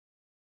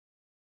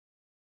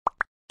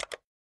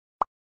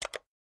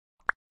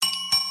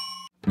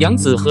杨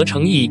紫和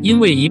成毅因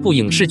为一部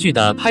影视剧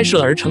的拍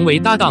摄而成为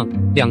搭档，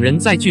两人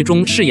在剧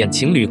中饰演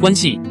情侣关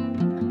系。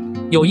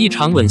有一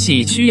场吻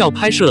戏需要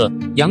拍摄，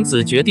杨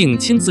紫决定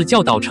亲自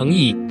教导成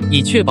毅，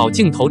以确保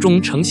镜头中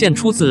呈现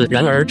出自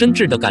然而真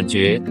挚的感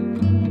觉。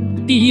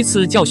第一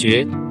次教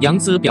学，杨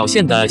紫表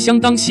现得相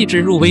当细致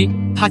入微，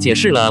她解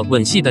释了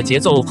吻戏的节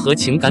奏和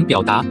情感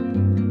表达。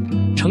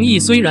成毅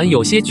虽然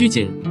有些拘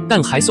谨，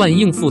但还算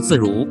应付自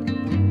如。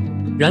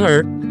然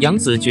而，杨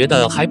紫觉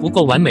得还不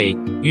够完美，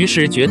于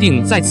是决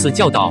定再次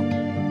教导。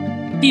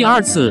第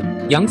二次，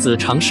杨紫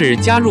尝试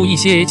加入一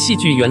些戏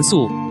剧元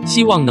素，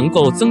希望能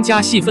够增加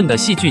戏份的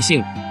戏剧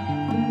性。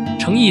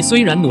成毅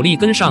虽然努力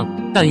跟上，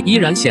但依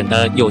然显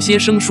得有些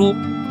生疏。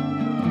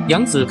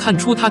杨紫看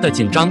出他的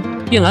紧张，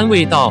便安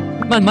慰道：“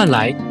慢慢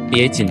来，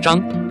别紧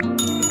张。”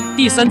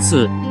第三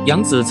次，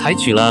杨紫采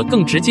取了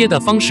更直接的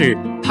方式，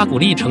她鼓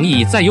励成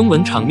毅在拥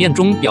吻场面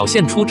中表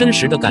现出真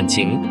实的感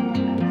情。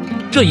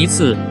这一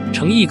次，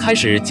成毅开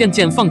始渐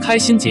渐放开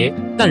心结，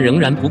但仍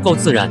然不够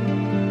自然。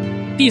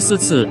第四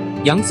次，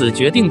杨紫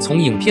决定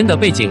从影片的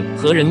背景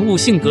和人物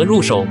性格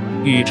入手，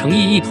与成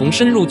毅一同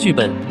深入剧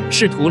本，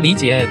试图理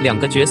解两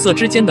个角色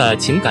之间的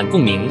情感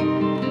共鸣。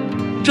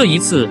这一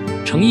次，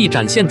成毅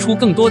展现出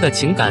更多的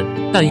情感，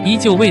但依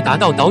旧未达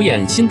到导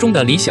演心中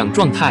的理想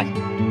状态。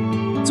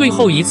最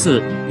后一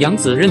次，杨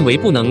紫认为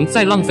不能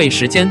再浪费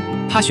时间，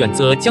她选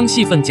择将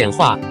戏份简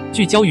化，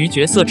聚焦于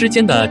角色之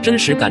间的真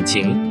实感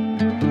情。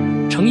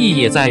成毅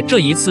也在这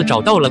一次找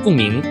到了共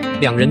鸣，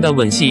两人的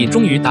吻戏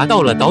终于达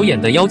到了导演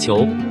的要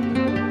求。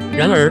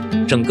然而，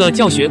整个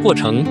教学过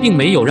程并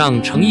没有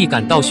让成毅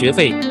感到学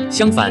废，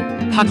相反，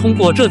他通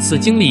过这次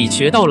经历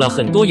学到了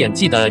很多演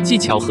技的技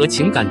巧和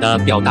情感的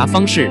表达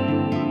方式。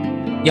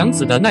杨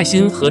紫的耐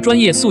心和专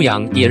业素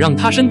养也让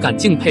他深感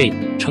敬佩。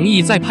成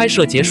毅在拍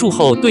摄结束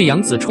后对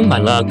杨紫充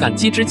满了感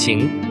激之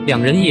情，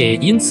两人也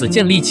因此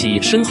建立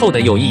起深厚的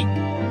友谊。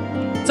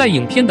在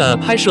影片的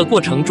拍摄过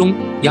程中，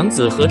杨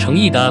紫和成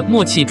毅的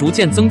默契逐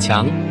渐增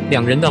强，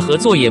两人的合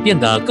作也变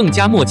得更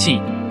加默契。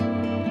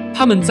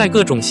他们在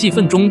各种戏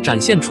份中展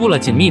现出了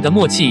紧密的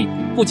默契，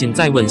不仅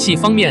在吻戏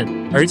方面，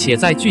而且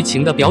在剧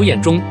情的表演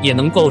中也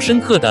能够深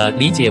刻地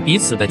理解彼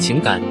此的情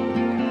感。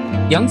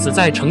杨紫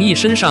在成毅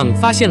身上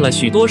发现了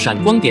许多闪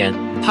光点，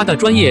他的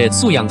专业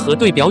素养和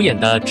对表演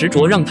的执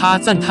着让他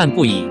赞叹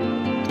不已。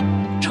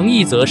成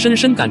毅则深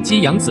深感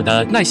激杨紫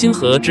的耐心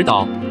和指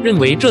导，认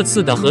为这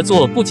次的合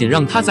作不仅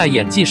让他在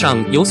演技上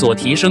有所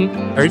提升，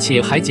而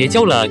且还结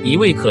交了一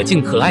位可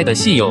敬可爱的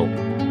戏友。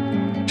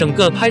整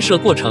个拍摄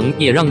过程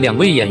也让两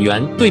位演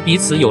员对彼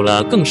此有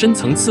了更深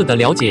层次的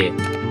了解。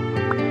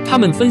他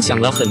们分享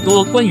了很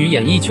多关于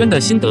演艺圈的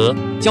心得，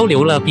交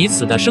流了彼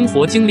此的生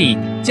活经历，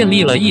建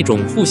立了一种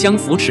互相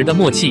扶持的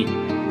默契。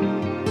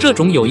这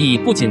种友谊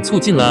不仅促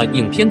进了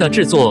影片的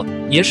制作，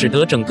也使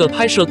得整个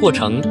拍摄过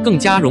程更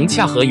加融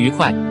洽和愉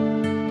快。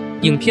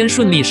影片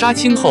顺利杀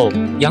青后，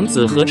杨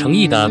紫和成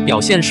毅的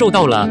表现受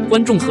到了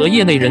观众和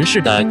业内人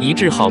士的一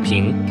致好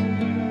评。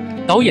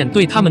导演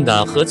对他们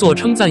的合作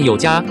称赞有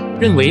加，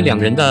认为两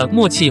人的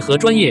默契和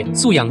专业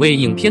素养为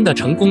影片的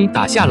成功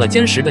打下了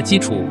坚实的基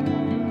础。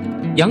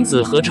杨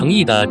紫和成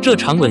毅的这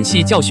场吻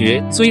戏教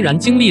学虽然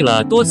经历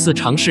了多次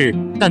尝试，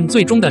但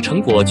最终的成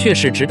果却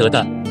是值得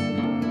的。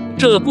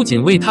这不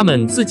仅为他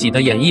们自己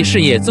的演艺事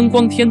业增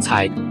光添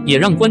彩，也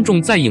让观众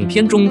在影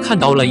片中看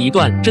到了一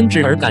段真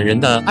挚而感人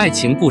的爱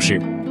情故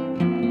事。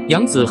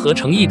杨紫和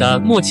成毅的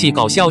默契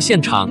搞笑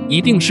现场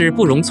一定是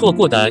不容错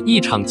过的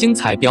一场精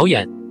彩表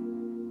演。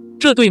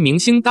这对明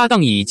星搭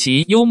档以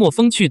其幽默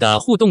风趣的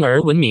互动而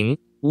闻名，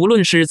无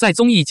论是在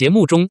综艺节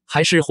目中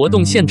还是活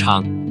动现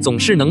场，总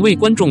是能为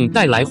观众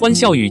带来欢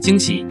笑与惊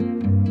喜。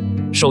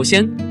首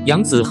先，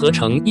杨紫和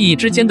成毅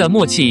之间的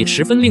默契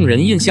十分令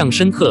人印象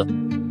深刻。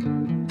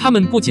他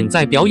们不仅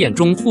在表演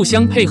中互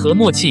相配合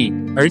默契，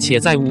而且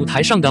在舞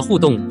台上的互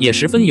动也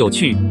十分有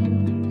趣。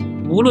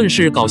无论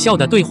是搞笑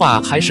的对话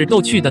还是逗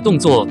趣的动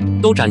作，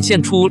都展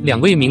现出两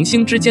位明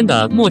星之间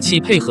的默契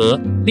配合，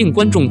令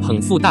观众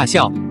捧腹大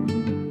笑。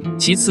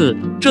其次，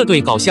这对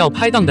搞笑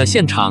拍档的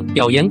现场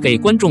表演给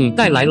观众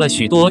带来了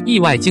许多意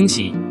外惊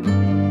喜。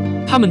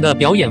他们的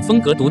表演风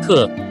格独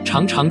特，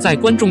常常在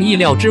观众意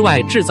料之外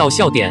制造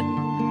笑点。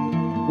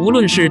无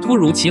论是突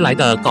如其来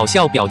的搞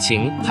笑表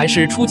情，还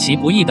是出其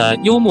不意的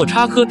幽默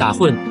插科打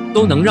诨，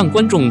都能让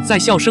观众在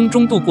笑声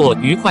中度过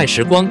愉快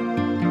时光。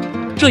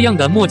这样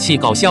的默契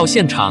搞笑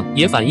现场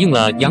也反映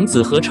了杨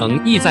紫和成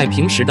毅在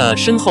平时的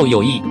深厚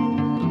友谊。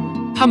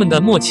他们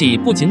的默契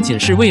不仅仅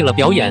是为了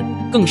表演，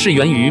更是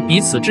源于彼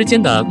此之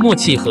间的默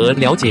契和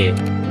了解。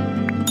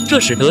这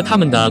使得他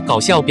们的搞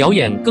笑表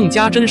演更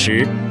加真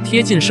实、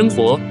贴近生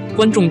活，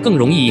观众更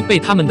容易被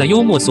他们的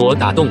幽默所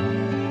打动。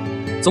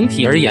总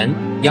体而言，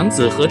杨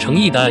紫和成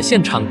毅的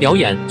现场表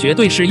演绝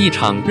对是一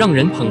场让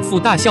人捧腹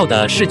大笑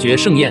的视觉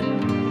盛宴。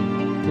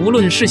无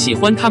论是喜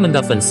欢他们的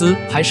粉丝，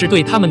还是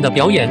对他们的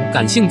表演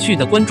感兴趣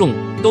的观众，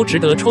都值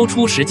得抽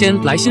出时间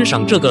来欣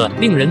赏这个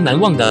令人难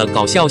忘的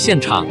搞笑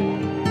现场。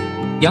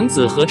杨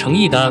紫和成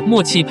毅的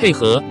默契配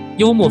合、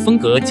幽默风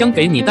格将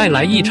给你带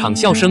来一场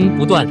笑声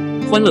不断、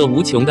欢乐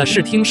无穷的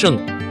视听盛。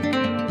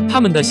他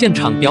们的现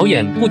场表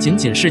演不仅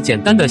仅是简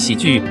单的喜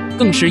剧，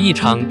更是一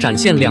场展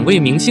现两位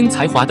明星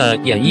才华的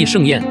演艺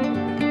盛宴。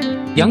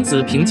杨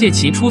紫凭借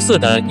其出色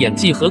的演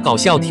技和搞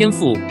笑天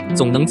赋，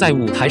总能在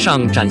舞台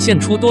上展现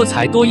出多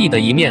才多艺的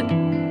一面。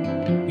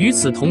与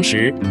此同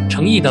时，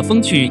成毅的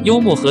风趣幽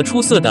默和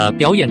出色的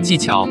表演技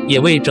巧也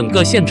为整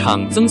个现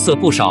场增色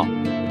不少。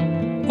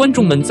观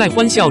众们在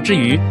欢笑之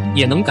余，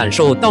也能感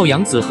受到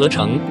杨紫和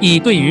成毅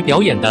对于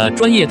表演的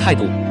专业态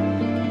度。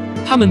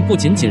他们不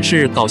仅仅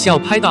是搞笑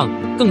拍档，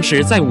更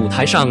是在舞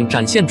台上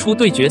展现出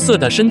对角色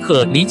的深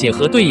刻理解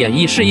和对演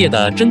艺事业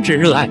的真挚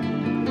热爱。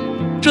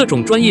这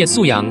种专业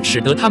素养使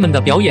得他们的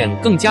表演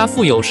更加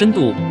富有深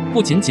度，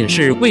不仅仅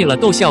是为了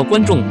逗笑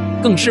观众，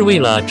更是为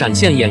了展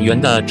现演员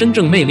的真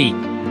正魅力。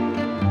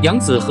杨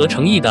紫和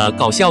成毅的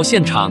搞笑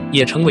现场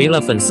也成为了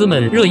粉丝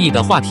们热议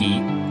的话题。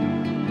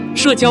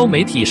社交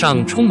媒体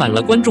上充满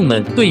了观众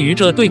们对于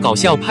这对搞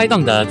笑拍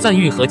档的赞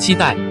誉和期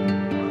待。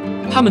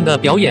他们的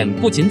表演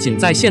不仅仅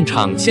在现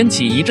场掀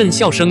起一阵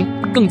笑声，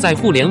更在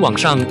互联网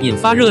上引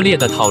发热烈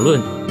的讨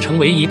论，成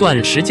为一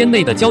段时间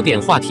内的焦点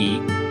话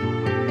题。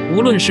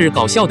无论是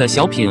搞笑的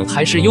小品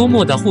还是幽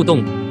默的互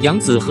动，杨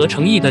紫和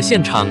成毅的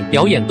现场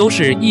表演都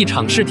是一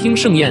场视听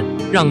盛宴，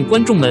让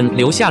观众们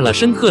留下了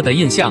深刻的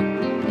印象。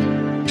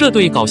这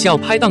对搞笑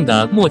拍档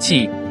的默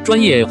契、专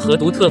业和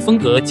独特风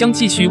格将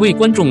继续为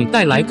观众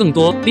带来更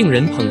多令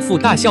人捧腹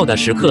大笑的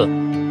时刻。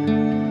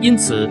因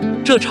此，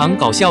这场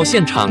搞笑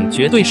现场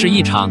绝对是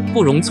一场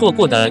不容错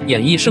过的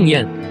演艺盛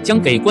宴，将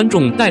给观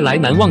众带来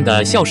难忘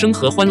的笑声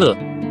和欢乐。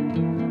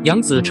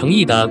杨紫成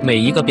毅的每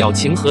一个表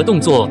情和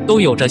动作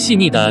都有着细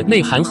腻的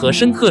内涵和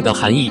深刻的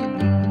含义。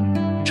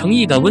成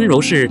毅的温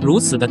柔是如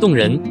此的动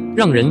人，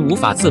让人无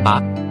法自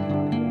拔。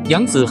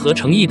杨紫和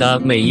成毅的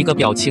每一个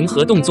表情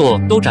和动作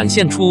都展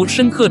现出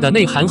深刻的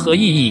内涵和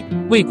意义，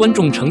为观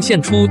众呈现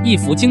出一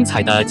幅精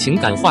彩的情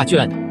感画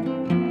卷。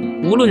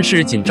无论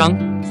是紧张、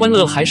欢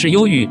乐还是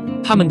忧郁，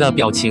他们的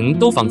表情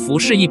都仿佛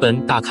是一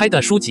本打开的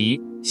书籍，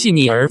细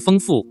腻而丰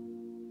富。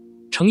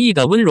成毅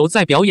的温柔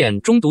在表演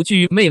中独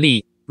具魅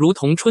力，如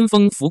同春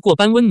风拂过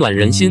般温暖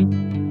人心。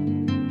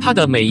他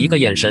的每一个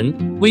眼神、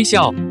微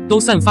笑都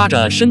散发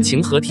着深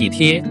情和体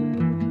贴，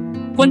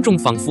观众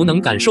仿佛能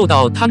感受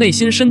到他内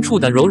心深处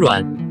的柔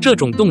软，这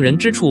种动人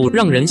之处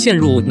让人陷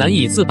入难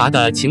以自拔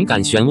的情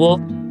感漩涡。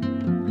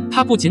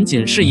他不仅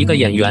仅是一个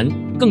演员，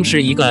更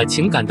是一个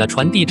情感的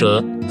传递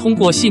者，通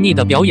过细腻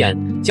的表演，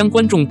将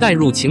观众带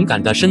入情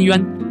感的深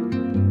渊。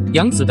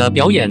杨紫的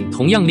表演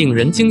同样令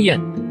人惊艳，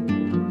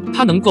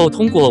她能够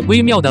通过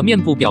微妙的面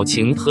部表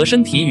情和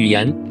身体语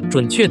言，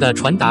准确地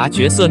传达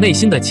角色内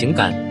心的情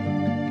感。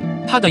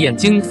她的眼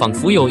睛仿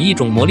佛有一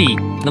种魔力，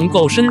能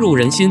够深入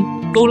人心，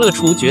勾勒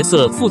出角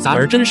色复杂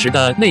而真实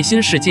的内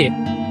心世界。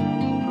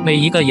每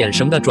一个眼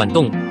神的转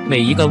动，每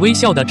一个微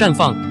笑的绽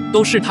放，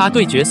都是她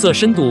对角色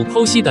深度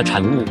剖析的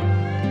产物。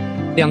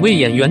两位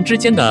演员之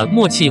间的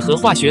默契和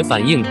化学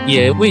反应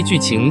也为剧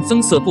情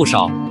增色不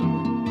少。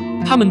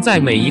他们在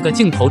每一个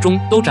镜头中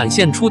都展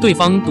现出对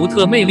方独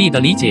特魅力的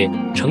理解，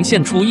呈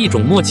现出一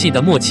种默契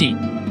的默契。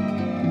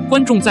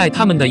观众在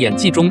他们的演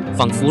技中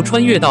仿佛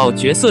穿越到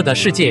角色的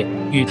世界，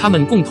与他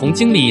们共同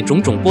经历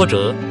种种波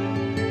折。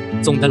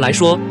总的来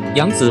说，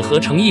杨紫和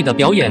成毅的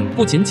表演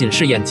不仅仅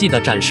是演技的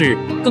展示，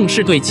更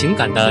是对情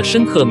感的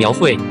深刻描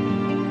绘。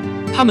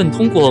他们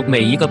通过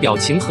每一个表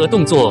情和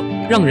动作，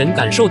让人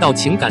感受到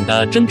情感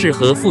的真挚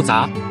和复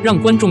杂，让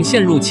观众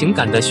陷入情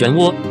感的漩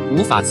涡，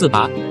无法自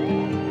拔。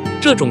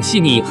这种细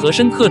腻和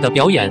深刻的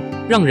表演，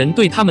让人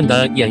对他们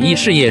的演艺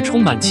事业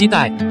充满期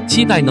待，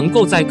期待能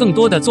够在更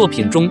多的作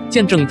品中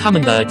见证他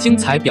们的精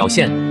彩表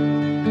现。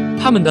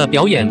他们的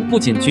表演不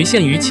仅局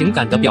限于情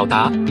感的表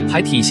达，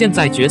还体现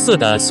在角色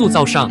的塑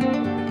造上。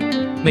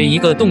每一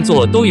个动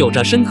作都有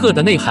着深刻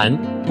的内涵，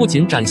不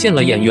仅展现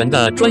了演员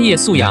的专业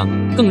素养，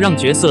更让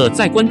角色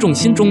在观众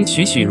心中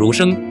栩栩如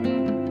生。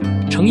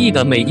成毅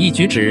的每一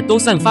举止都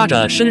散发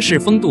着绅士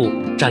风度，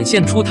展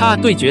现出他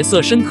对角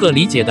色深刻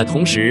理解的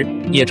同时，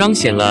也彰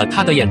显了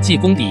他的演技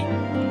功底。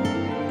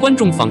观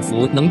众仿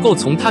佛能够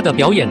从他的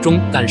表演中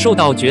感受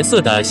到角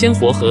色的鲜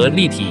活和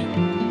立体。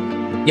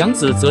杨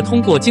紫则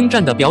通过精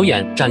湛的表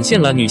演展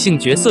现了女性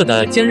角色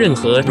的坚韧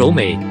和柔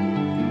美。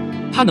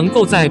她能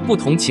够在不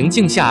同情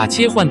境下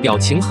切换表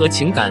情和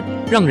情感，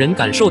让人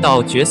感受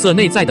到角色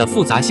内在的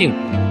复杂性。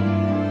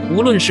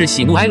无论是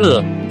喜怒哀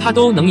乐，她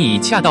都能以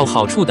恰到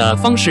好处的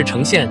方式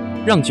呈现，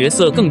让角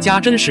色更加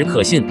真实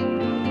可信。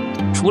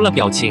除了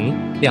表情，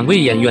两位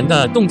演员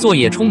的动作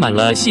也充满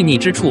了细腻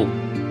之处。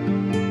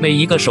每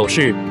一个手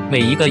势，每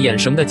一个眼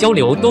神的交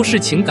流都是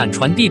情感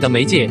传递的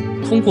媒介。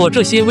通过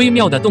这些微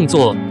妙的动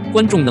作，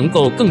观众能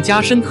够更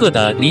加深刻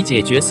地理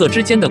解角色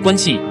之间的关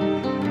系。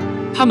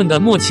他们的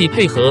默契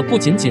配合不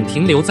仅仅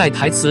停留在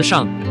台词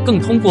上，更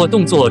通过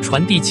动作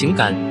传递情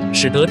感，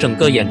使得整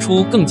个演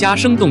出更加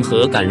生动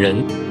和感人。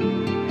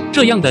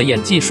这样的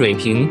演技水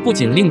平不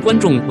仅令观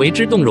众为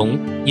之动容，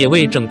也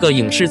为整个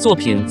影视作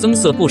品增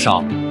色不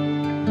少。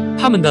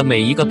他们的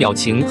每一个表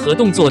情和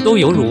动作都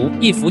犹如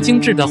一幅精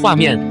致的画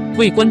面，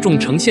为观众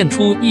呈现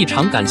出一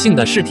场感性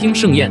的视听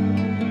盛宴。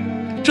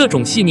这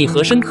种细腻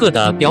和深刻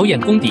的表演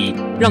功底，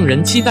让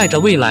人期待着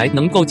未来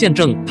能够见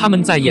证他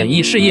们在演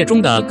艺事业中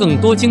的更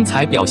多精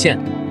彩表现。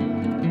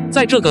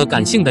在这个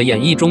感性的演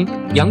绎中，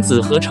杨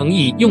紫和成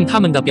毅用他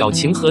们的表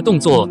情和动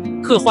作，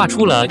刻画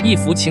出了一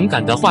幅情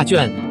感的画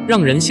卷，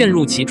让人陷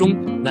入其中，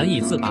难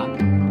以自拔。